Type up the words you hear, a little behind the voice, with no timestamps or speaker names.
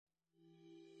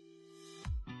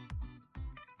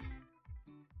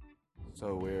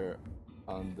So we're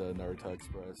on the Narita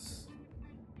Express,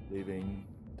 leaving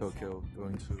Tokyo,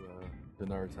 going to the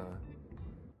Narita.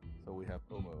 So we have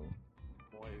Omo.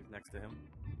 Boy next to him.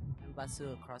 And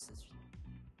Basu across the street.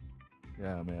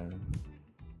 Yeah, man.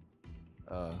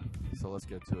 So let's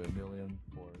get to a million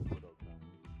for Budokan.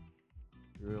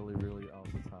 Really, really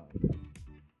awesome.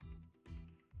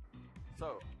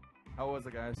 So, how was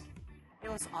it, guys?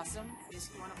 It was awesome. It's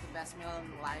one of the best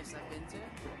Million Lives I've been to.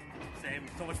 Same.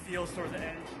 So much feels towards the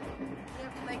end. Yeah,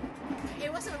 like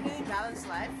it was a really balanced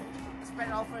life.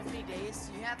 Spread all for 3 days.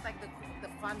 You had like the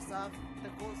fun stuff, the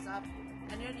cool stuff,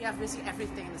 and then you have basically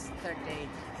everything in this third day,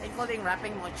 including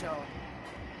rapping Mocho.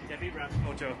 Debbie rap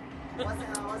Mocho.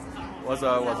 What's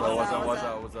up?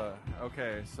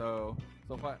 Okay, so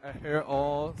I hear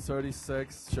all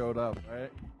 36 showed up,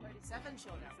 right? 37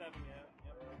 showed up. 7,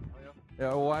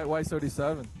 Yeah, why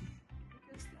 37?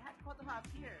 Because they had Kotoha up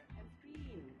here and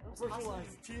Green. It was awesome.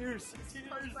 Cheers. It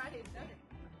was Friday night.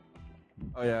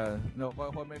 Oh yeah, no.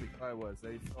 What made me cry was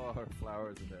they saw her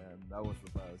flowers in the end. That was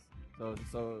the best.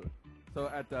 So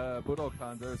at the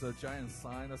Budokan, there's a giant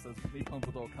sign that says Nippon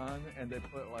Budokan, and they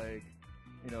put like,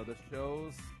 the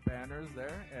show's banners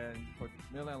there. And for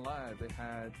Million Live, they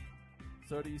had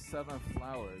 37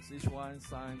 flowers, each one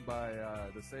signed by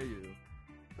the Seiyu.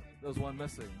 There's one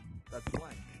missing. That's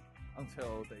blank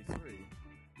until day 3.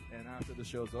 And after the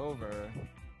show's over,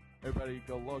 everybody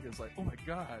go look. It's like, oh my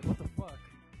god, what the fuck?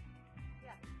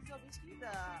 Yeah. So basically,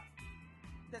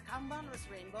 the kanban was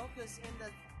rainbow because in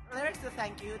the lyrics to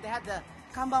Thank You, they had the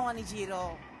kanban wa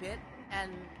Nijiro bit,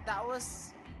 and that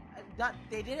was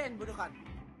they did it in Budokan.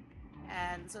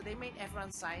 And so they made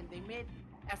everyone sign. They made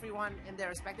everyone in their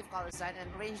respective color sign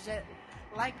and arranged it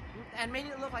and made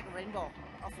it look like a rainbow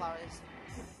of flowers.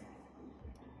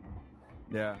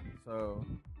 Yeah, so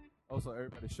also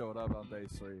everybody showed up on day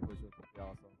 3, which was pretty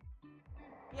awesome.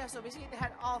 Yeah, so basically they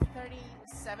had all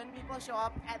 37 people show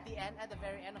up at the end, at the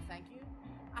very end of Thank You.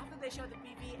 After they showed the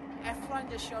PV, everyone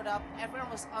just showed up. Everyone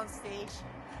was on stage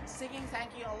singing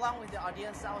Thank You along with the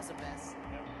audience. That was the best.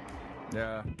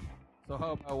 Yeah. So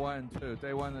how about 1 and 2?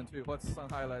 Day 1 and 2. What's some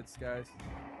highlights, guys?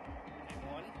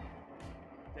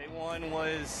 Day 1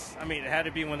 was, it had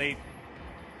to be when they,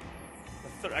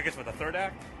 the third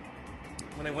act?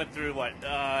 When they went through,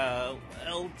 LTA1,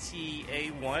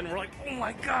 we're like, oh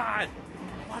my god!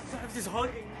 Watanabe's just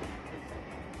hugging.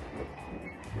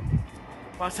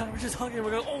 Watanabe's just hugging,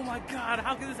 we're going, oh my god,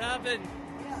 how can this happen?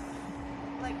 Yeah.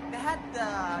 Like, they had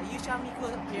the Yucha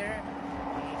Miku appear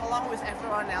along with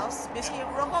everyone else. Basically,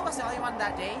 Roko was the only one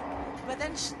that day, but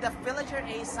then the Villager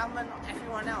A summoned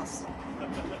everyone else.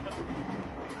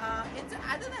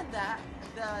 Other than that,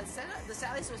 the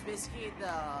Sally's was basically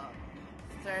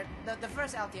the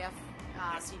first LTF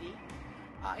CD.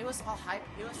 It was all hype.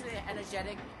 It was really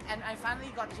energetic, and I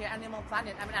finally got to hear Animal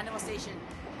Station.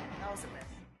 That was the best.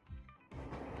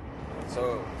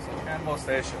 So Animal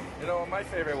Station. My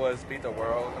favorite was Beat the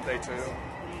World on day 2.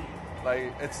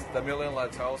 Like, it's the Million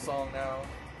Latel song now,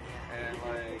 and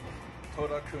like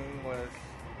Toda-kun with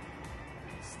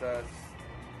Steph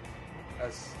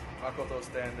as Makoto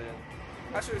stand-in.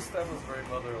 Actually, Steph was very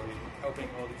motherly, helping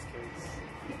all these kids.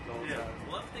 Well,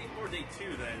 that's day 4, day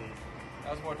 2 then.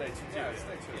 That was more day 2. Yeah, it's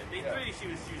day 2. Yeah, day 3 she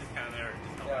was just kind of there.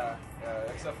 Yeah,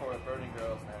 except for Burning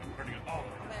Girls, man. Oh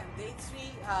man, day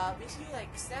 3, basically like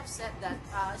Steph said that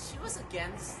she was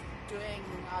against doing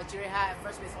Jireha at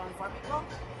first with only 4 people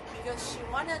because she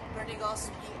wanted Burning Girls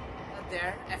to be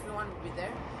there, everyone would be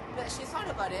there. But she thought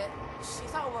about it. She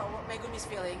thought about Megumi's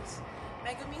feelings.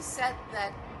 Megumi said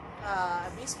that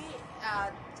basically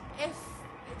if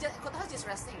Kotoha's just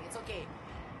resting, it's okay.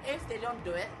 If they don't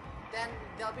do it, then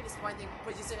they'll be disappointing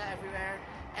producing everywhere,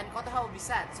 and Kotoha will be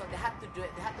sad. So they had to do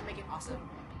it. They had to make it awesome.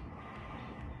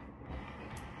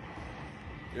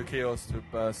 Yukio's the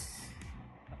best.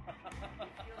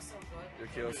 Yukio's so good.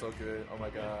 Yukio's so good. Oh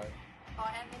my god.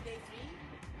 And in day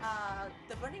 3,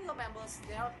 the Burning Girl members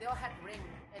they all had ring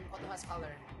in Kotoha's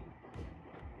color.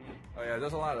 Oh yeah,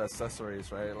 there's a lot of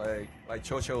accessories, right? Like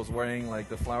Chocho was wearing like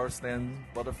the flower stand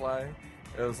butterfly.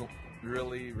 It was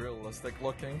really realistic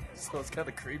looking, so it's kind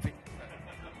of creepy.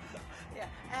 Yeah,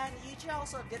 and Yuchi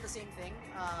also did the same thing.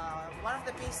 One of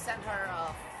the pieces sent her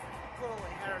cool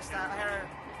her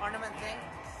ornament thing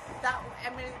that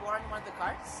Emily wore in one of the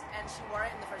cards, and she wore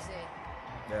it in the first day.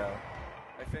 Yeah,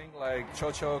 I think like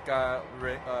Chocho got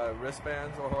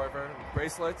wristbands or whatever,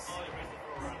 bracelets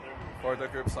for the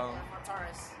group song. Yeah, for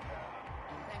Taurus.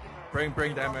 Thank you.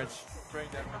 Bring damage. Bring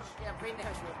damage. Yeah, bring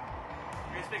damage.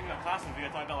 Speaking of costumes, we got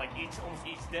to talk about like almost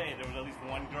each day there was at least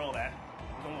one girl that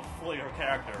was almost fully her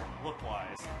character,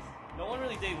 look-wise. No one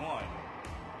really day 1.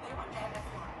 they had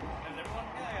everyone. Is everyone?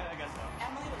 Yeah, I guess so.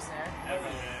 Emily was there.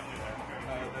 Emily there.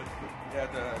 Yeah,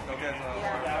 the no guess. Yeah.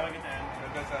 Yeah, I get that. No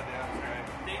guess at the end, right?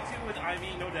 Day 2 with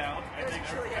Ivy, no doubt. I think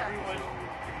Yeah. everyone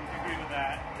can agree with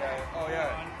that. Yeah. Oh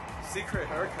yeah.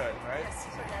 Secret haircut, right? Yes,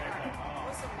 her haircut.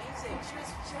 It was amazing.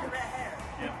 She had red hair.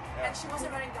 Yeah. And she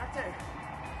wasn't wearing dark hair.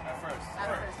 At first. At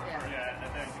first, yeah. Yeah,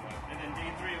 and then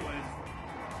day 3 was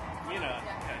Mina.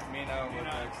 Yeah. Okay. Mina with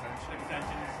Mina, the extension.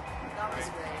 extensions. That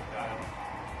was great. Yeah,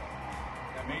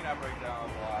 Mina breakdown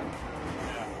a lot.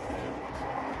 Yeah.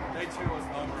 Day 2 was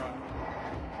Nomura.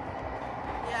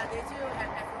 Yeah, day 2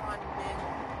 had everyone been.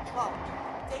 Well,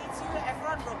 day 2,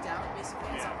 everyone broke down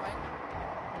basically at some point.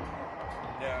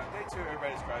 Yeah, day 2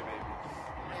 everybody's crybaby.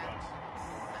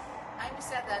 Yeah. Amy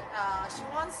said that she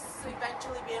wants to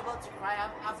eventually be able to cry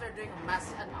out after doing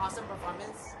an awesome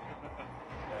performance.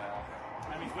 Yeah.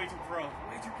 I mean, way too pro.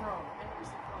 Way too pro.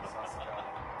 Sasuke.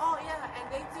 Oh yeah, and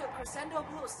day 2, Crescendo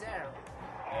Blue was there.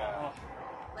 Yeah.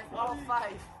 Like all 5.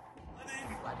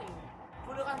 Flooding.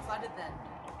 Budokan flooded then.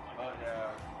 Oh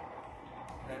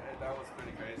yeah. And that was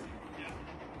pretty crazy.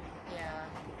 Yeah.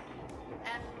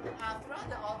 And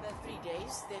throughout all the 3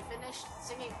 days, they finished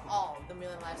singing all the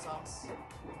Million Live songs.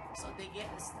 So they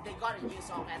got a new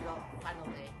song at the final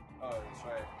day. Oh, that's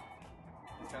right.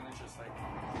 It's kind of interesting.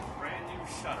 Brand new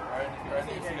Shutter. Brand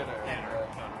new theater. Theater.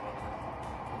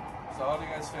 So how do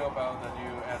you guys feel about the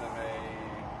new anime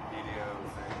video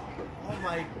thing? Oh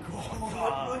my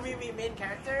god. Movie main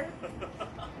character?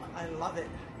 I love it.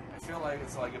 I feel like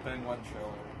it's like a Ben 1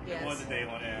 trailer. Yes. It was a day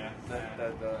one, yeah. That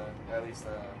at least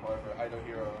however Idol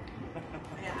Hero.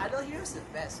 Yeah, Idol Heroes is the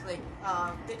best. Like,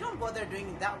 they don't bother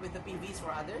doing that with the PVs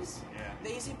for others. Yeah.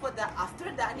 They usually put that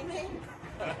after the anime.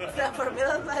 So for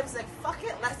Million Lives, like, fuck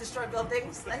it, let's destroy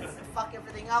buildings, let's fuck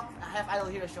everything up, have Idol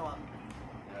Hero show up.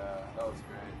 Yeah, that was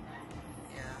great.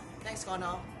 Yeah. Thanks,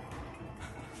 Kono.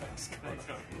 Thanks.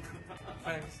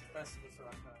 Thanks, Mr.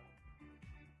 Rakan.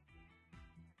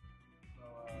 So,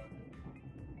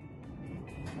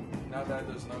 now that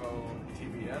there's no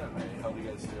TV anime, how do you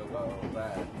guys feel about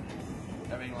that?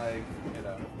 I mean, like, you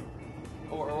know,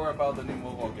 or about the new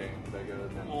mobile game bigger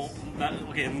than Well,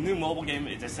 the new mobile game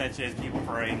is essentially, as people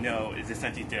already know, is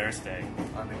essentially Dare Stay.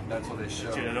 I mean, that's what they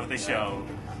show. That's what they show.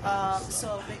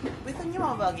 So with the new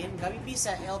mobile game, Gabi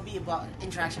said it'll be about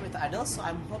interaction with idols. So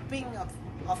I'm hoping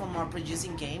of a more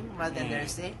producing game rather than Dare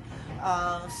Stay,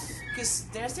 because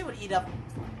Dare Stay would eat up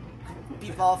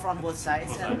people from both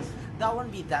sides, and that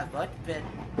wouldn't be that good. But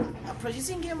a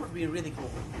producing game would be really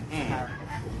cool.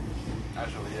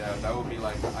 Actually, yeah, that would be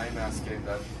like the IMAX game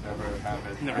that never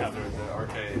happened after the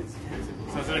arcades,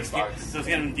 basically. So it's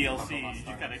getting DLC. You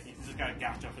just gotta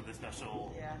gacha for the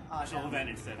special event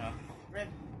instead, huh? Rip,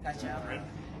 gotcha. Rip.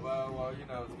 Well, you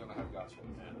know it's gonna have gotcha.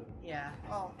 Yeah.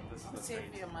 Well, This is the save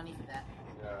thing. your money for that.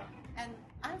 Yeah. And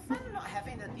I'm fine not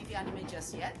having the DD anime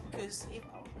just yet, because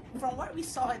from what we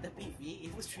saw at the PV,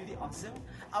 it was really awesome.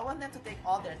 I want them to take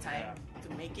all their time to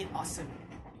make it awesome.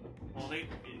 Well,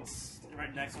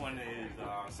 right next one is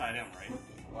Side M, right?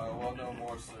 Well, we'll know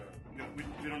more soon.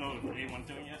 We don't know if anyone's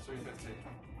doing it. 3:15.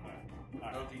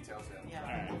 No details yet. Yeah.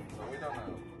 Alright. So we don't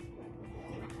know.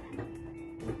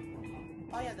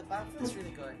 Oh yeah, the Battlefield's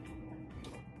really good.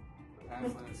 The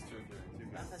pamphlet is too good. Too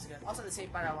good. That's good. Also, the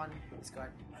Saint Para one is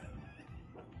good.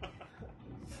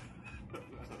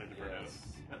 Yes.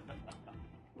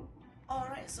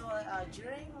 Alright, so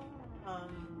during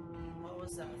what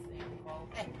was that thing called?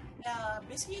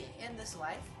 Basically in this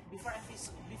live, before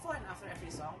and after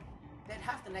every song, they'd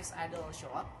have the next idol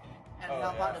show up and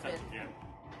help out a bit. Yeah.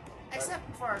 Except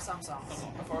for some songs.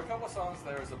 For a couple songs,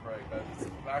 there's a break, but it's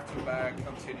back to back,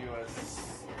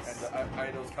 continuous, and the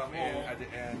idols come in at the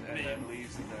end and then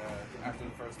leaves after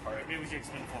the first part. Maybe we should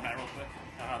explain the format real quick,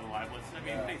 how the live was. I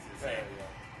mean, basically the same.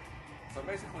 So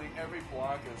basically, every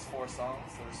block is 4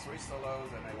 songs. There's 3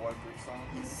 solos and then 1 group song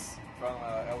from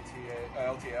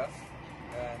LTF.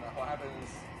 And what happens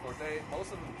for all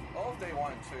of day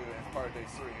 1 and 2 and part of day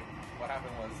 3, what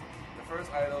happened was the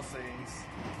first idol sings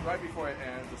right before it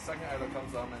ends. The second idol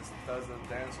comes up and does a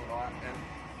dance a lot,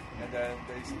 and then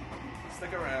they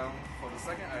stick around for the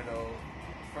second idol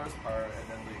first part and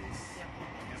then leaves. Yeah.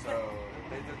 So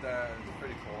they did that. It's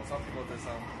pretty cool. Some people did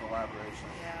some collaboration.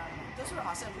 Yeah, those were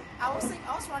awesome. I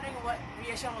was wondering what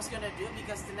Ryushan was gonna do,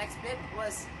 because the next bit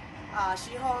was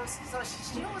Shiho. So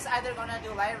Shiho was either gonna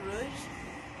do Lion Rouge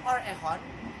or Ehon,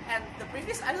 and the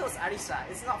previous idol was Arisa.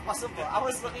 It's not possible. I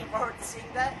was looking forward to seeing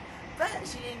that, but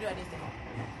she didn't do anything.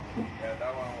 Yeah,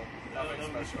 that one, nothing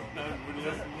special.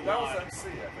 That was MC,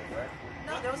 I think, right?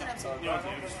 No, there was an MC. No,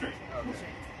 it was straight.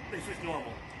 Okay. It's just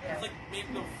normal. Yeah. It's like maybe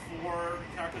the 4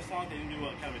 character song, they didn't do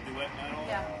a kind of a duet at all.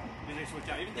 Yeah. Then they switch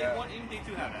out. Even Yeah. day 1, even day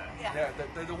 2 have that. Yeah.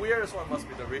 Yeah, the weirdest one must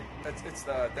be it's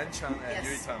the Denchang and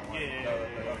Yes. Yuitang one.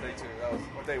 Yeah. Day 2, that was,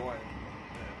 or day 1.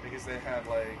 Because they have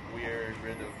like weird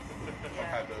rhythm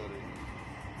compatibility.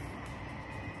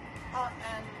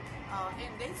 And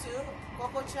in day 2,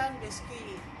 Coco-chan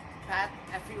basically pat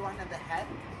everyone on the head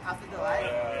after the live.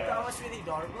 yeah. That was really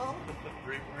adorable.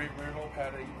 Remote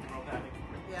padding.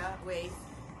 Yeah, wave.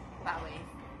 That wave.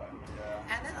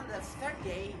 Yeah. And then on the 3rd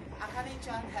day,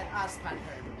 Akane-chan had us pat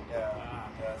her. Yeah,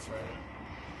 that's right.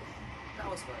 That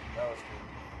was good. That was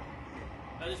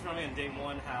good. That just reminded me on day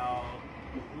 1 how,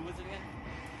 who was it again?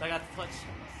 I got to touch,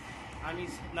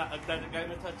 the guy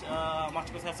who touched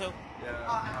Machiko's Heso. Yeah.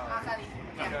 Akane.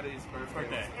 Yeah. Akane's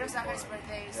birthday. It was Akane's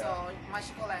birthday, so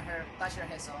Machiko let her touch her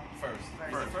Heso. First.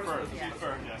 First, Yeah.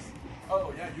 yes.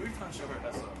 Oh yeah, Yuitang showed her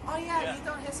Heso. Oh yeah, Yeah. you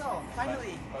don't Heso.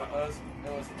 Finally. But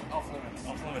it was off limits.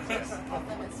 Off limits, yes. Off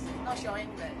limits. No showing,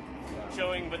 but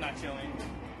Showing but not showing.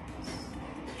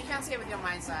 you can't say it with your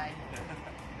mind's eye. Yeah.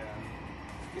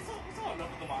 It's all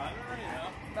enough of the monitor, you know?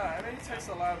 No, I mean it takes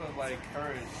a lot of like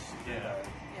courage to do Yeah. that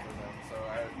Yeah. for them. So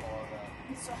I applaud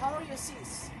that. So how are your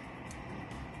seats?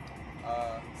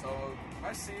 So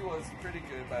my seat was pretty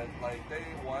good, but like day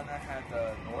 1 I had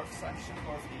the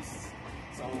northeast,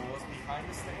 so it was behind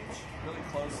the stage, really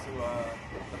close to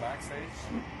the backstage.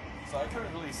 So I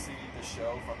couldn't really see the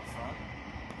show from the front.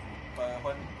 But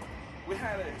when we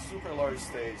had a super large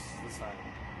stage this time,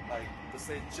 like the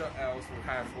stage jut out to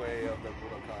halfway of the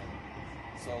Budokan.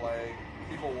 So like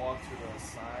people walk to the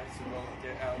side to go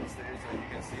get out of the stage, and you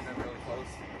can see them really close.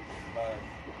 But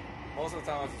most of the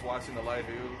time I was just watching the live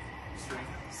view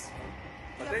streams.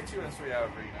 But day 2 and 3 I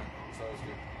agree now, so it was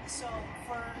good. So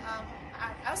for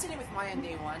I was sitting with Maya on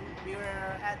day 1. We were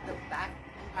at the back,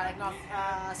 like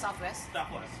southwest.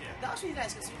 Southwest, yeah. That was really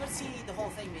nice because you could see the whole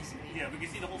thing basically. Yeah, we could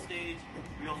see the whole stage.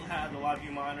 We also had the live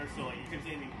view monitor, so like, you couldn't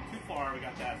see anything too far. We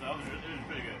got that, so it was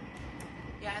pretty good.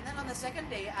 Yeah, and then on the 2nd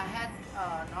day I had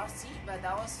North Sea, but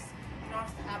that was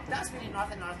really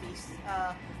north and northeast.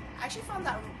 I actually found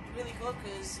that really cool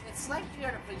because it's like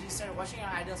you're the producer watching your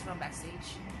idols from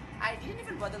backstage. I didn't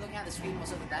even bother looking at the screen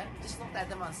most of the time. Just looked at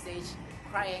them on stage,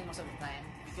 crying most of the time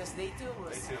because day 2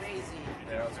 was Day 2. crazy.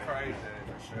 Yeah, it was crazy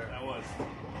for sure. That was.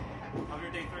 How was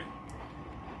your day 3?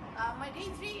 My day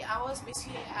 3, I was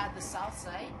basically at the south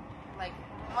side, like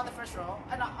on the first row,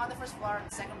 no, on the first floor,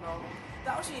 the 2nd row.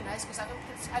 That was really nice because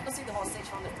I could see the whole stage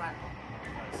from the front.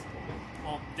 Nice.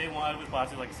 Well, day 1 with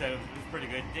Boston, like I said, it was pretty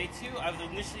good. Day 2, I was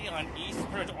initially on east,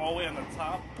 pretty much all the way on the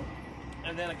top.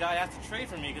 And then a guy asked to trade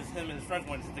for me because him and his friends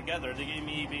went together. They gave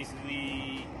me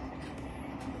basically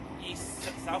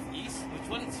southeast, which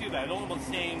wasn't too bad. It only was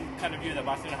the same kind of view that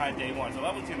Boston had day 1, so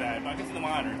that wasn't too bad. But I could see the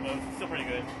monitors, but it was still pretty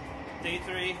good. Day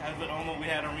 3, I was with Omo. We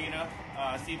had Arena,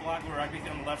 C block. We were actually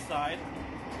on the left side.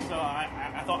 So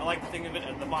I thought I like to think of it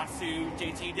as the Batsu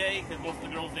JT day because most of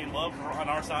the girls they love were on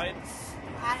our side.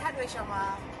 I had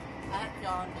Weishama, I had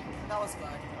Pyeon. That was good.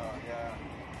 Yeah.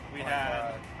 We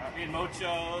had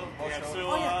Mocho, we had Mocho.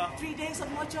 Sua. Oh yeah, 3 days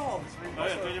of Mocho. Oh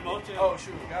yeah, 3 days Mocho. Oh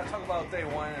shoot, we gotta talk about day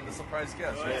 1 and the surprise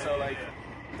guest, Oh, right? yeah, So yeah, like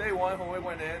day 1 when we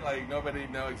went in, like nobody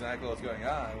knew exactly what's going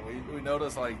on. We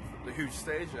noticed like the huge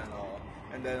stage and all.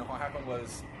 And then what happened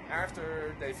was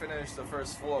after they finished the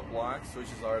first 4 blocks, which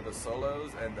are the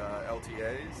solos and the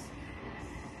LTAs.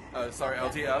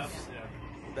 LTFs. Yeah.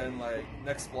 Then like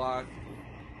next block,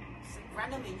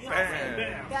 Randomly, new Bam.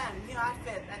 outfit. Bam, new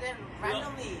outfit. And then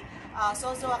randomly,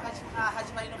 Sozo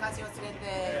Hajimari no Kashi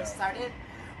Otsurete started.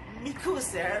 Miku was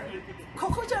there.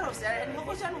 Coco-chan was there. And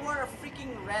Coco-chan wore a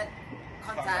freaking red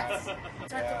contacts.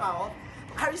 Turned to mouth.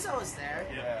 Arisa was there.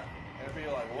 yeah. And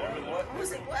people like, what? I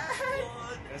was like, what?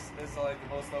 It's like the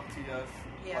most WTF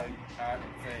like app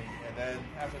thing. And then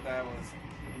after that was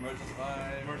Emergence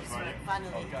Vibe. Emergence Vibe.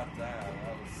 Finally. Oh god damn,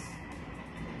 that was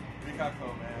Rikako,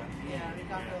 man. Yeah,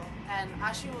 Ricardo. And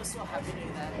Ashi was so happy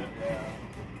doing that.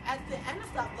 Yeah. At the end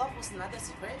of that block was another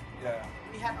secret. Yeah.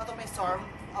 We had Otome Storm,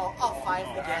 all 5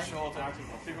 The again. actual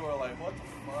people were like, what the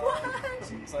fuck?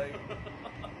 What? It's like,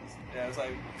 yeah, it's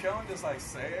like, Pyeong just like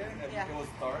say it, and Yeah. it was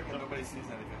dark and nobody sees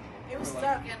anything. It was We're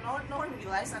dark and no one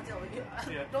realized until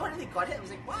no one really got it. It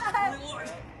was like,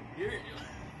 what? You're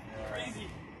Yeah. crazy.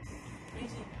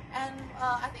 Crazy. And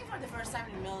I think for the first time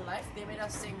in real life, they made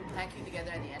us sing Thank You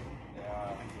together at the end.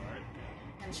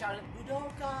 Yeah. And shouted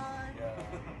Budokan. Yeah.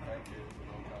 Thank you,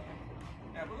 Budokan.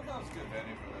 Yeah, Budokan was a good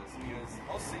venue for this because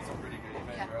most seats are pretty good, even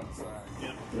if you're on the side.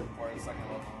 Yep. Or the second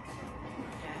level. So.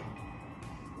 Yeah.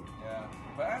 Yeah,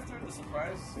 but after the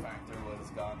surprise factor was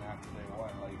gone after day 1,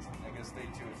 like I guess day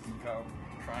 2 is to come.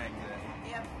 crying then.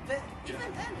 Yeah, but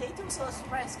even then, they too was so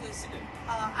surprised because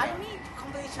Aimi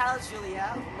completely challenged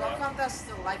Julia, welcomed us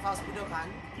to Lifehouse Budokan,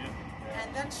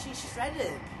 and then she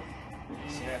shredded.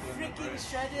 She Yeah, freaking doing the bridge.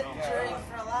 shredded Oh, during yeah.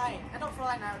 Froline. Not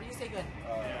Froline, Ryu Seigun.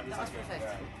 Yeah, That was perfect.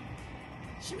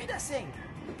 She made us sing.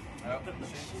 Yep.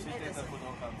 She She made did us the sing.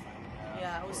 Budokan thing.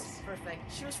 Yeah, it of was course.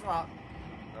 perfect. She was raw.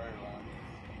 Very long.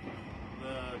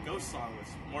 The Ghost song was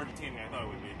more entertaining than I thought it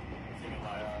would be. Seeing it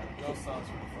live. Those songs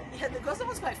were fun. Yeah, the ghost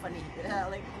was quite funny.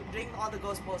 Like doing all the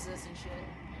ghost poses and shit.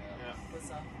 Yeah.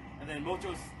 What's up? And then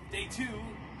Mocho's day 2,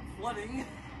 flooding.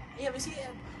 Yeah, we see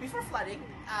before flooding,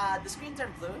 the screen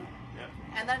turned blue, Yeah.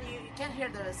 and then you can hear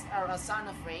the sound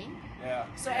of rain. Yeah.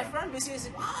 So Yeah. everyone basically is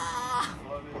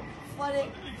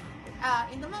flooding.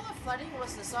 In the middle of flooding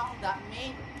was the song that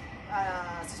made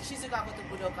Shizuka go to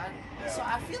Budokan. Yeah. So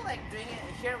I feel like doing it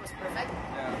here was perfect.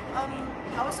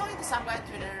 Yeah. I was talking to some guy on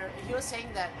Twitter. He was saying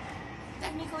that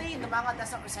technically in the manga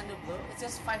that's not Crescendo Blue. It's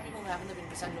just 5 people who haven't been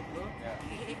Crescendo Blue.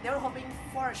 Yeah. They were hoping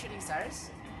for Shooting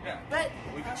Stars, Yeah. but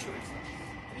We got shooting stars.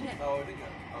 we didn't. No, we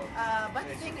didn't. But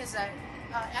the thing is that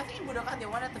I think in Budokan they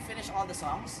wanted to finish all the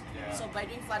songs. Yeah. So by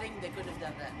doing flooding, they could have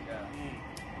done that. Yeah. Mm.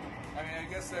 I mean, I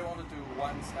guess they want to do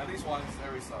at least once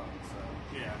every song. So.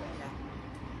 Yeah. Yeah.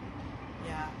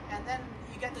 Yeah. And then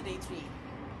you get to day 3.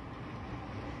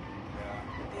 Yeah.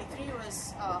 Day 3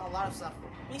 was a lot of stuff.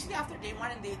 Basically, after day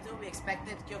 1 and day 2, we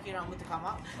expected Kyoki Ramu to come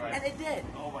up, Right. and it did.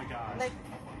 Oh my god. Like,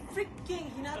 freaking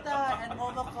Hinata and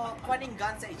Momoko pointing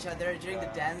guns at each other during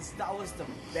the Yeah. dance. That was the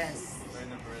best. Right in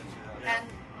the bridge. Yeah. And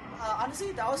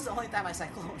honestly, that was the only time I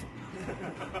cycloned.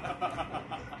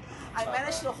 I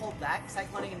managed to hold back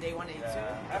cycloning in day 1, day 2.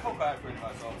 Yeah. I hold back pretty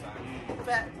much all the time.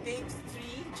 But day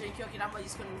 3, during Kyoki Ramu, I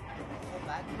just couldn't hold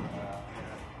back.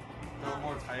 There were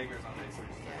more tigers on day 3.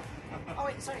 Yeah. Oh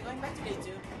wait, sorry, going back to day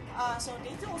 2. So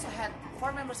day 2 also had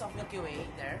 4 members of Milky Way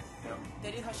there. Yep.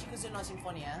 They did Hoshikuzu no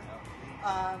Symphonia.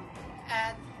 Yep.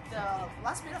 At the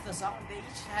last bit of the song, they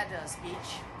each had a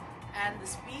speech. And the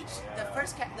speech, Oh, yeah. the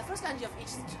first kanji of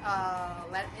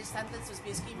each sentence was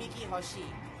basically Miki Hoshi.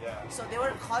 Yeah. So they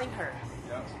were calling her.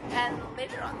 Yep. And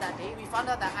later on that day, we found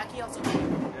out that Aki also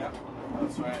came. Yeah.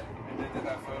 That's right. And they did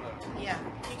that photo. Yeah,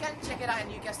 you can check it out in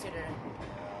Ucast Twitter.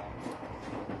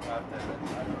 Yeah. God damn it.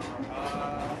 I don't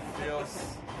remember.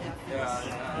 Feels. Yeah.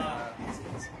 Yeah.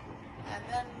 And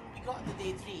then we got to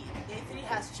day 3. Day 3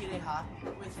 has Chireha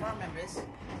with 4 members.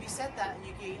 We said that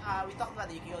we talked about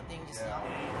the Yu-Gi-Oh thing just Yeah. now.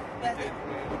 But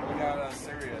We got a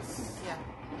serious. yeah,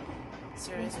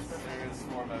 serious is perfect. Serious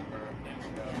 4-member.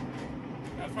 Yeah.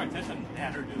 That's my attention. They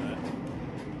had her do that.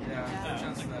 Yeah. Yeah.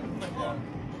 Chance that. Like, Yeah.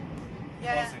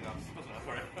 Yeah, Close enough. Close enough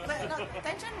for it. but no,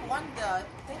 Tenchan won the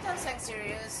Tenchan sang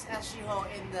serious as Shiho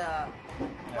in the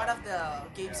one of the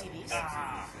game Yeah. CDs.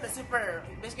 Ah. The super,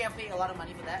 basically I paid a lot of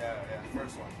money for that. Yeah. Yeah.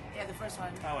 First one. Yeah, the first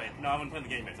one. Oh wait, no, I haven't played the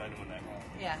game yet, so I didn't win that.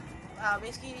 Yeah.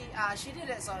 Basically, she did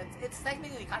it, so it's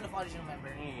technically kind of original member.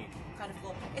 Mm. Kind of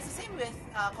cool. It's the same with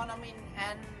Konomin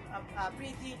and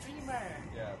Pretty Dreamer.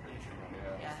 Yeah. Pretty sure.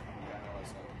 Yeah. Yeah. Yeah. I know I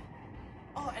saw it.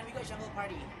 Oh, and we got Jungle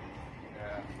Party.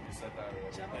 Yeah. You said that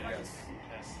earlier. Jungle Yes.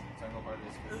 Yes. Jungle Party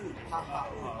is good. Ooh, haha,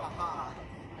 ooh, haha.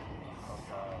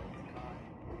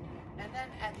 And then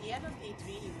at the end of day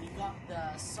 3, we got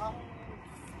the song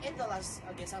in the last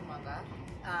Gesan manga,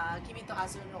 Kimi to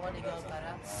Asu no One Ega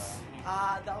Okara.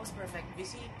 That was perfect. We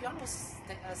see Pion was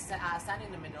standing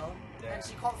in the middle, Yeah. and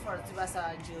she called for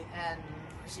Tsubasa and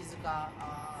Shizuka.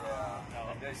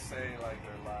 Yeah. And they say like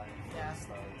their line. Yeah.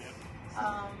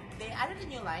 Stars. They added a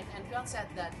new line, and Pion said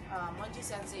that Monji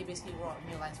Sensei basically wrote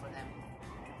new lines for them.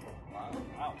 Wow.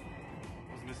 Wow.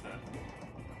 Must missed that.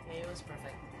 It was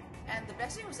perfect. And the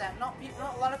best thing was that not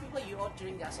a lot of people UO'd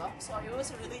during that song, so it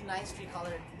was a really nice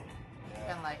 3-colored Yeah.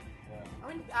 kind of like. Yeah. I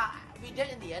mean, we did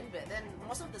in the end, but then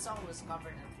most of the song was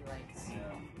covered in 3 lights.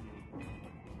 Yeah.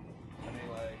 I mean,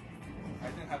 like, I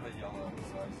didn't have a yellow,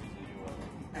 so I used the yellow.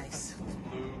 Nice.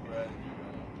 Blue, red,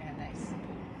 yellow. Yeah, nice.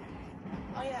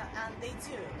 Oh yeah, and day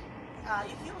 2,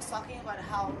 Yuki was talking about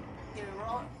how they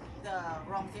wrote the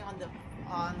wrong thing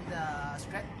on the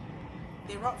script.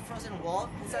 They wrote Frozen World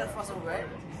instead of Frozen Word.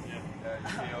 Yeah.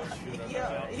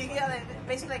 Yeah, Yu-Gi-Oh, like,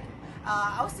 basically like,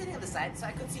 I was sitting on the side, so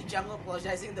I could see Jungle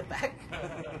apologizing in the back.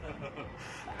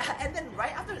 And then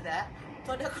right after that,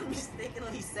 Todako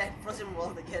mistakenly said Frozen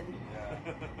World again.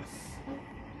 Yeah.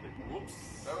 Whoops.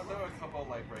 There were a couple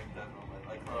like brain dead moments,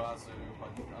 like Karasu on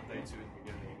day 2 in the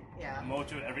beginning. Yeah.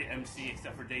 Mocho at every MC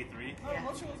except for day 3. No, Yeah.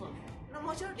 Mochi was okay. No,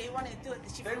 Mocho, day 1 and 2,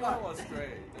 she Day forgot. 1 was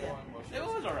great. Day Yeah. 1 Mochi It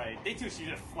was alright. Day 2, she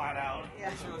just flat out.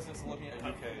 Yeah. She was just looking at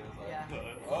UK. It was like,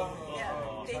 Yeah. oh, Yeah,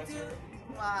 oh, day that's 2, it.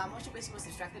 Mocho basically was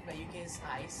distracted by Yuki's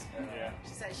eyes. Yeah. Yeah.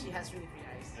 She said she has really pretty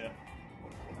eyes. Yeah.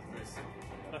 very simple.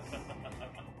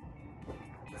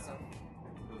 So,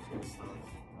 Those good stuff.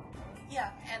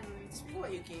 yeah, and speaking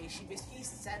about UK, she basically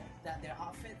said that their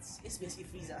outfits is basically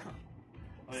Frieza.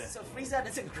 Oh yeah. So Frieza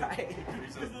doesn't cry.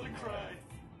 Doesn't cry.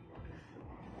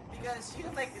 Because you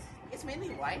have like, it's mainly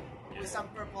white with some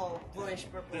purple, bluish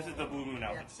purple. This is the Blue Moon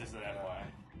outfit, Yeah. just an FYI.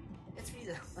 It's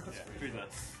Frieza. Yeah, Frieza.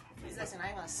 Frieza's and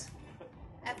Imas.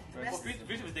 And the Well, best,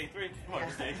 Frieza was day 3. Come on, Yeah.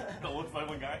 just day. The old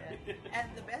 5-1 guy. and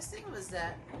the best thing was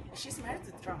that she's married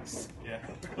to Trunks. Yeah.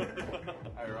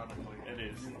 Ironically. It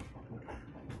is.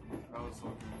 That was so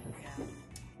good. Yeah.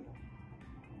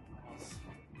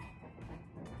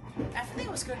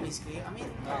 Everything was good basically. I mean,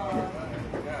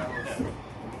 Yeah, it was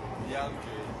young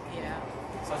kid. yeah.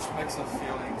 Such mix of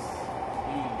feelings.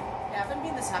 Yeah, I haven't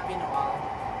been this happy in a while.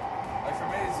 Like for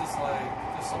me, it's just like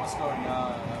there's so much going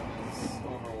on. I'm just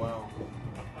overwhelmed.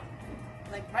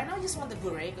 Like right now, I just want the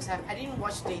Blu-ray because I didn't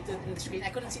watch day 2 in the screen. I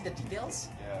couldn't see the details.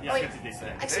 Yeah, Oh, I wait. got to day 3.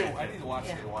 Actually, I need to watch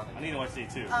yeah. day one. I need to watch day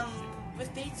 2.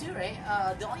 With day 2, right?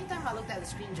 The only time I looked at the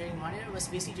screen during monitor was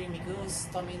basically during Miku's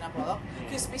Tommy na prologue.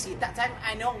 Because basically that time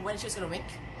I know when she was gonna wink.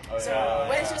 Oh, So yeah.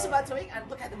 when she was about to wink, I'd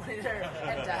look at the monitor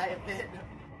and die a bit.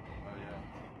 Oh yeah.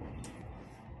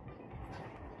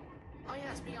 Oh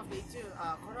yeah, speaking of day 2,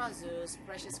 Korazu's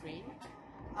Precious Green.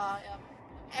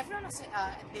 Everyone was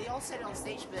they all said it on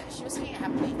stage, but she was saying it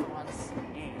happily for once.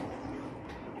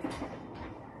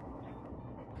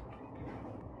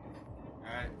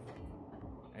 Alright.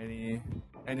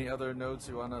 Any other notes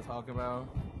you wanna talk about?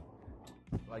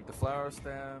 Like the flower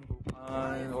stand,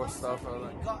 Bupan, or stuff like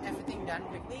that? We got everything done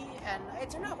quickly, and it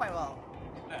turned out quite well.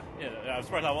 Yeah, I was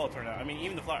surprised how well it turned out. I mean,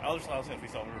 even the other styles we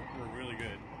saw were really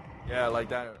good. Yeah, like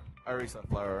that Arisa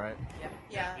flower, right?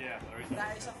 Yeah. Yeah, The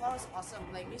Arisa flower was awesome.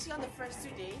 Like basically on the first 2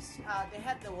 days, they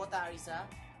had the Wota Arisa,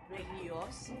 breaking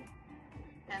yours,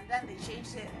 and then they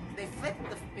changed it. They flipped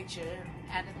the picture,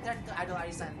 and it turned to Idol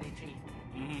Arisa on day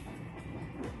 3.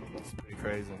 It's pretty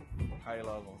crazy. High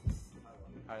level.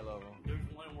 High level. There's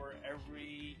one where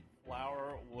every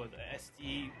flower was a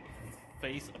SD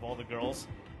face of all the girls.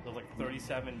 There's like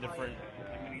 37 different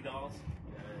mini dolls.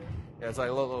 Yeah, it's like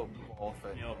a little ball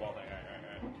thing. You know, ball thing. Right.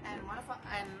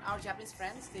 And our Japanese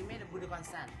friends, they made a Budokan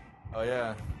stand. Oh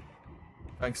yeah.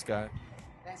 Thanks, guy.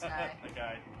 Thanks, guy. The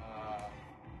guy.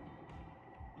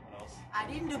 What else? I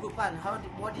didn't do Bupan.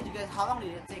 What did you guys? How long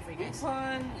did it take for you guys?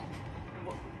 Fun.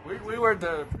 We were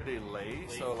there pretty late,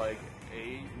 so like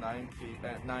 8, 9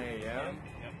 a.m. Yep.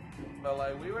 But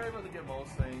like we were able to get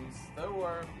most things. There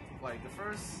were like the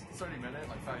first 30 minutes,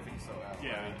 like 5 things sold out.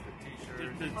 Yeah. Like, the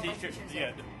t-shirts, The t-shirt, t-shirts,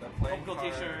 yeah, the the playing Poco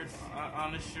cards. t-shirts,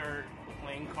 on the shirt,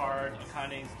 playing card,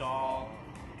 Akane's doll.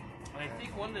 And I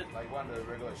think one that like one of the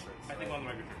regular shirts. I think right? one of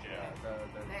the regular shirts, yeah.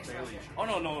 The Extra daily shirt. shirt. Oh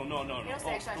no. Here's the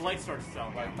Oh, extra the light shirt. starts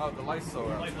selling out. Oh, the lights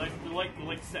sold out. The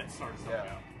light set started selling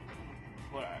Yeah. out.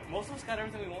 But most of us got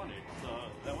everything we wanted, so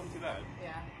that wasn't too bad.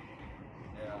 Yeah.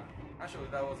 Yeah. Actually,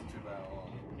 that wasn't too bad at all.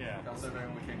 Yeah.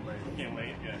 Considering we came late. Came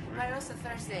late, yeah. But it was a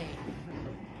Thursday.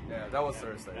 Yeah, that was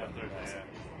Thursday. Yeah, Thursday,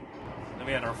 yeah. Then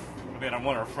we had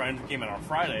one of our friends who came in on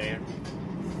Friday,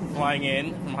 flying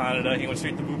in from Haneda. He went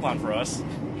straight to Bupan for us.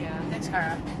 Yeah. Thanks,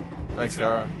 Kara. Thanks,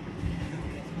 Gara.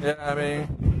 Yeah, I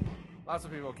mean, lots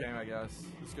of people came, I guess.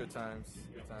 It's good times.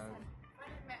 Good times. I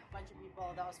met a bunch of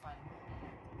people. That was fun.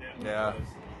 Yeah.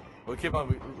 We keep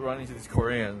on running into these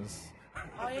Koreans.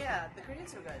 Oh yeah, the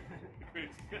Koreans were good.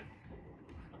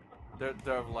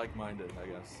 They're like-minded, I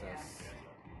guess. Yeah. Yes.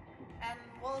 And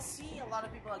we'll see a lot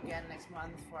of people again next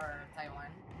month for Taiwan.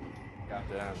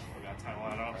 Goddamn. We got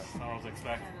Taiwan. I don't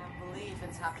expect. I cannot believe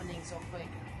it's happening so quick.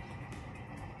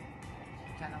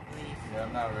 Cannot believe. Yeah,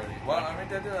 I'm not ready. Well, I mean,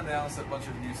 they did announce a bunch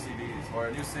of new CDs or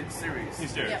a new series. New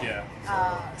series, yeah.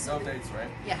 So No dates, right?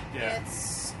 yeah, Yeah.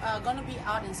 it's gonna be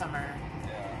out in summer,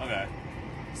 Yeah. Okay.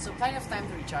 so plenty of time to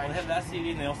Well, recharge. they have that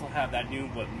CD, and they also have that new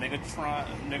Megasonic,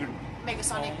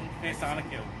 Megasonic, Megasonic,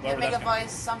 yeah, yeah, whatever Mega that's called.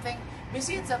 Voice, something.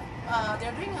 Basically, it's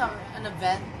they're doing an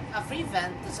event, a free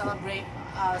event to celebrate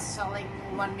selling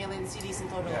 1 million CDs in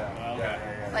total. Yeah. Okay.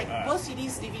 Yeah. Like Alright. both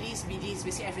CDs, DVDs, BDs,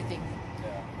 basically everything.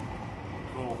 Yeah.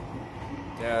 Cool.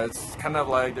 Yeah, it's kind of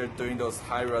like they're doing those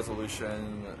high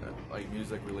resolution like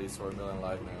music release for a million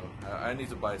live now. I need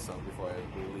to buy some before I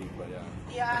leave, but yeah.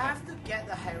 Yeah, I have to get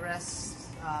the high res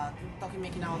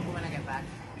Tokimeki album when I get back.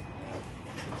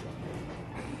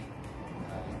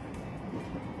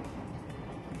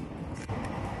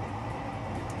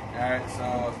 Alright,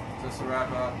 so just to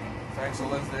wrap up, thanks for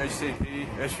listening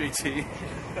to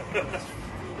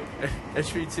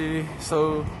HVT,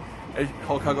 so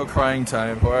Hokago Crying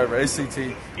Time, whatever, ACT.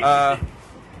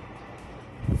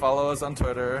 Follow us on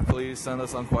Twitter, please send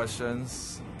us some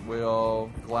questions. we'll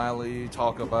gladly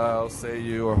talk about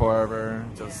Seiyu or whoever.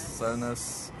 Just send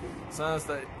us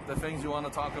the things you want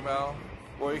to talk about,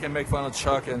 or you can make fun of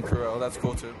Chuck and Kuro. That's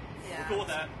cool too. Yeah. We're cool with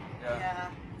that. Yeah.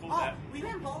 Cool with Oh, that. we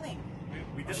went bowling.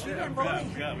 We did We that. went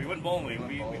bowling. Yeah, we went bowling.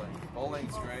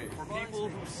 Bowling's great. For people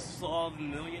who saw the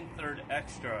Million Third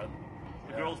Extra,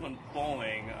 the girls went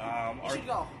bowling. should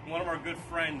go. One of our good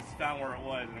friends found where it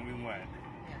was, and we went.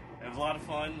 Yeah. It was a lot of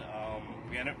fun.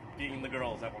 We ended up being the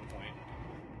girls at one point.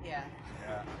 Yeah.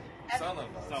 Yeah. And- Some of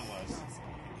us. Some was.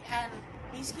 And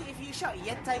basically, if you shout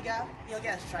Yet Taiga, you'll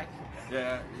get a strike.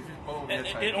 Yeah. If you bowl,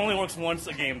 It only works once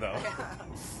a game, though.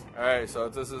 All right. So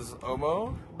this is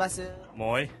Omo. Basu.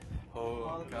 Moi.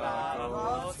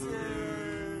 Hokkaido.